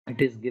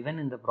It is given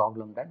in the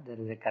problem that there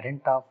is a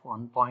current of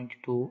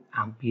 1.2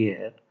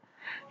 ampere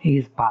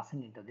is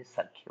passing into this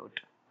circuit.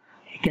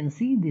 You can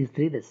see these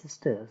three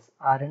resistors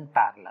are in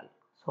parallel.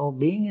 So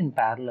being in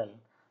parallel,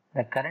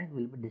 the current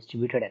will be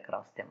distributed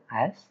across them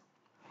as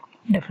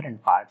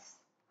different parts,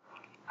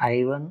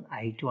 I1,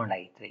 I2 and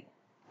I3.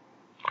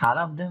 All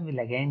of them will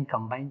again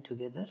combine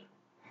together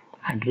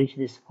and reach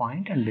this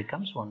point and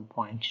becomes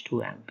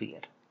 1.2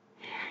 ampere.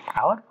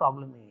 Our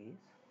problem is,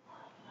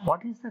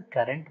 what is the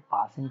current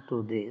passing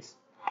through this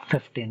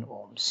 15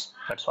 ohms?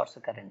 That's what the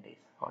current is.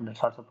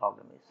 That's what the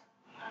problem is.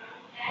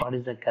 What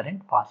is the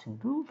current passing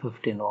through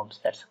 15 ohms?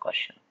 That's the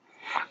question.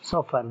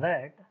 So for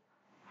that,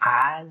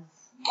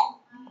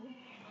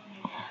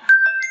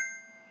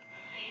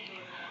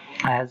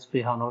 as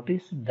we have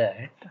noticed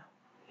that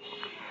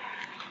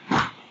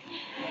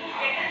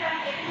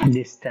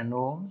this 10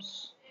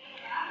 ohms,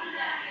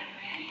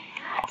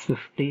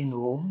 15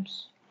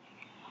 ohms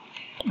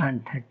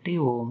and 30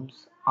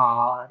 ohms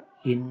are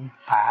in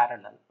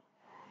parallel.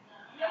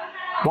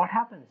 What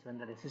happens when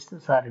the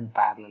resistors are in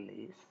parallel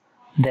is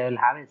they will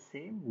have a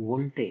same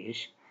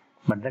voltage,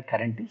 but the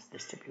current is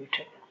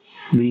distributed.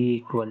 V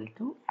equal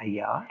to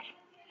IR,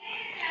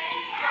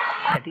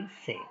 that is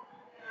same.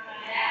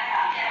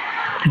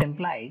 It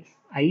implies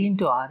I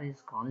into R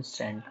is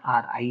constant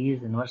or I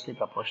is inversely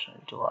proportional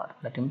to R.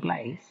 That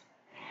implies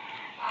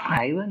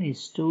I1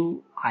 is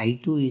to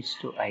I2 is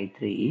to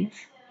I3 is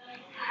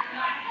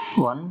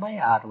 1 by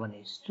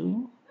R1 is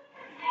to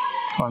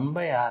 1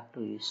 by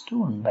R2 is to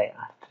 1 by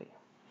R3.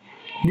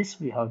 This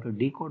we have to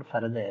decode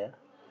further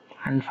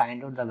and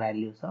find out the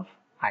values of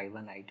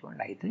I1, I2 and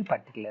I3.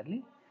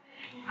 Particularly,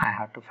 I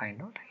have to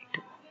find out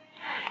I2.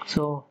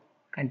 So,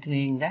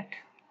 continuing that,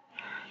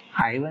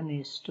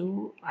 I1 is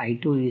to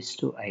I2 is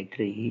to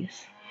I3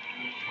 is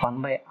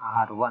 1 by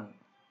R1.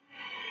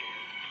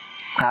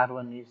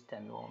 R1 is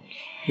 10 ohms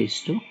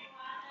is to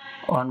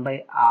 1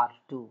 by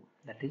R2,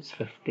 that is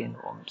 15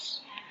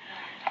 ohms.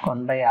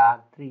 1 by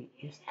R3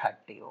 is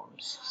 30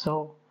 ohms.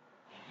 So,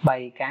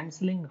 by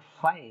cancelling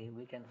 5,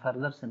 we can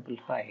further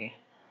simplify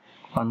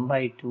 1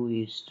 by 2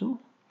 is to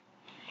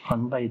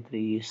 1 by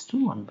 3 is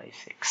to 1 by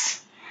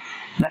 6.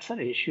 That's the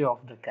ratio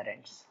of the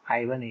currents.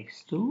 I1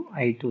 is to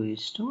I2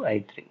 is to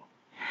I3.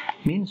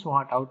 Means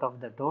what? Out of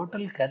the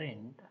total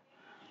current,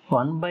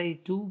 1 by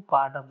 2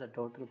 part of the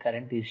total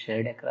current is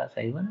shared across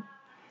I1.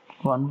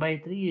 1 by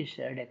 3 is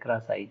shared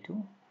across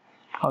I2.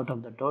 Out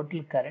of the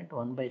total current,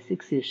 1 by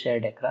 6 is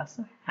shared across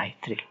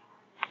I3.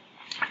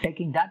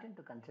 Taking that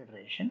into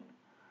consideration,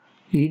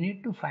 we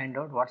need to find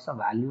out what's the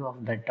value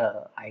of that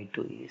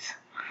I2 is.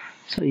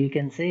 So you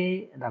can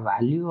say the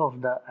value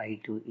of the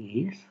I2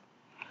 is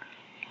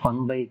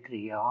 1 by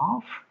 3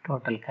 of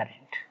total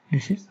current.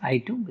 This is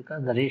I2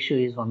 because the ratio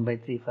is 1 by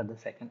 3 for the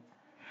second.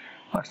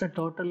 What's the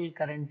total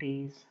current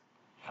is?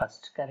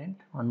 First current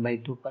 1 by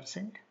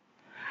 2%,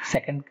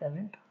 second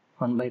current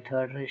 1 by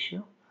third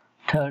ratio,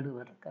 third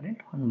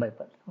current 1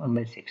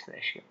 by 6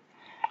 ratio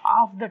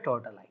of the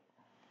total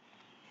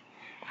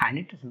I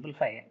need to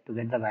simplify to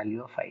get the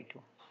value of I2.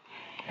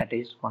 That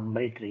is 1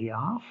 by 3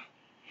 of,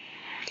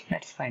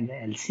 let's find the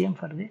LCM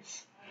for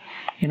this.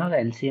 You know the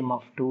LCM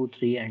of 2,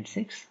 3 and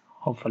 6.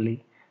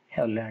 Hopefully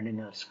you have learned in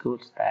your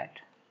schools that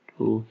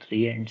 2,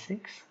 3 and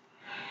 6.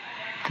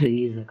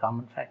 3 is a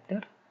common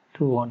factor.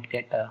 2 won't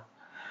get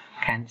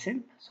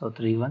cancelled. So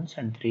 3 ones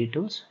and 3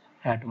 twos.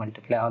 You have to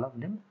multiply all of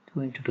them.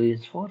 2 into 2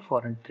 is 4.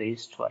 4 and 3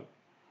 is 12.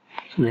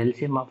 So the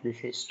LCM of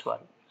this is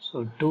 12.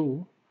 So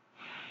 2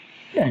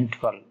 and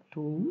 12.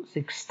 2,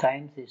 6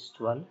 times is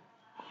 12.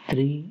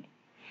 3,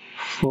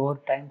 4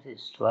 times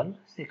is 12.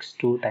 6,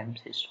 2 times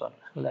is 12.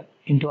 So that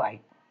into I.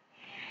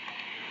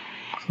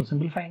 So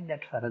simplifying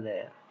that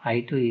further,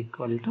 I2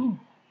 equal to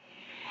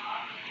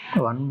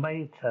 1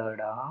 by third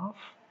of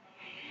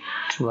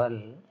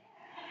 12.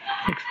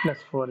 6 plus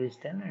 4 is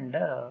 10 and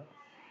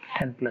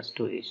 10 plus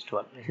 2 is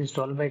 12. This is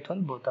 12 by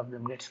 12. Both of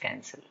them gets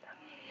cancelled.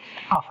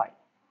 Of I.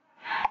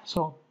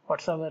 So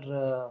what's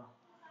our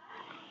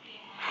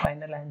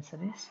final answer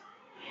is?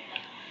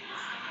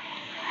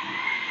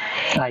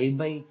 I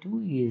by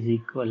 2 is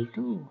equal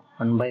to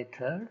 1 by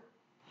third.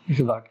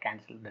 This got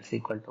cancelled. That's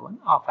equal to 1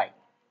 of I.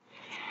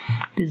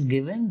 It is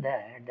given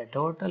that the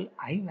total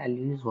I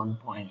value is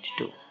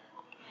 1.2.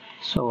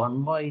 So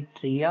 1 by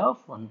 3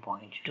 of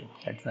 1.2.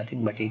 That's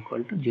nothing but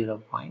equal to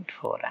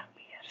 0.4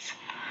 amperes.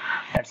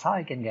 That's how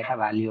I can get a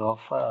value of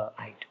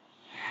I2.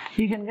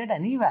 You can get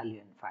any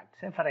value in fact.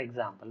 Say for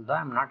example, though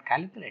I am not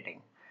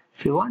calculating,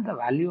 if you want the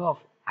value of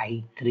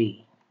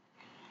I3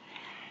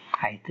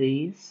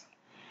 is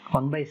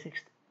 1 by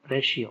 6th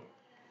ratio.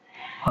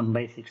 1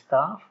 by 6th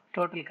of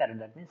total current.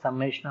 That means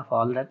summation of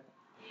all the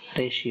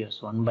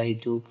ratios. 1 by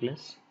 2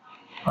 plus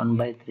 1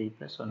 by 3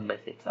 plus 1 by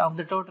 6 of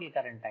the total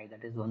current I,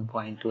 that is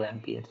 1.2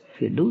 amperes.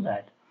 If you do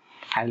that,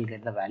 I will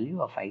get the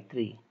value of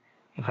I3.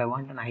 If I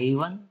want an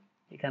I1,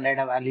 you can write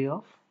a value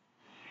of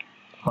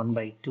 1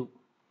 by 2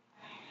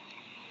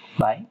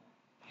 by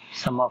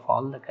sum of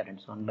all the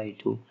currents, 1 by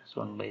 2 plus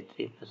 1 by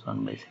 3 plus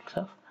 1 by 6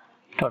 of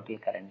total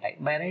current I.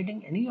 By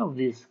writing any of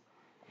these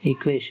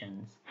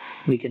equations,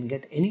 we can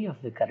get any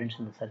of the currents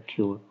in the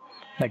circuit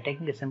by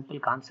taking a simple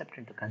concept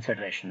into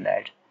consideration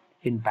that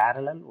in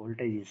parallel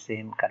voltage is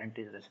same, current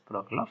is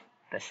reciprocal of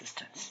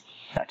resistance.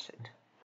 That's it.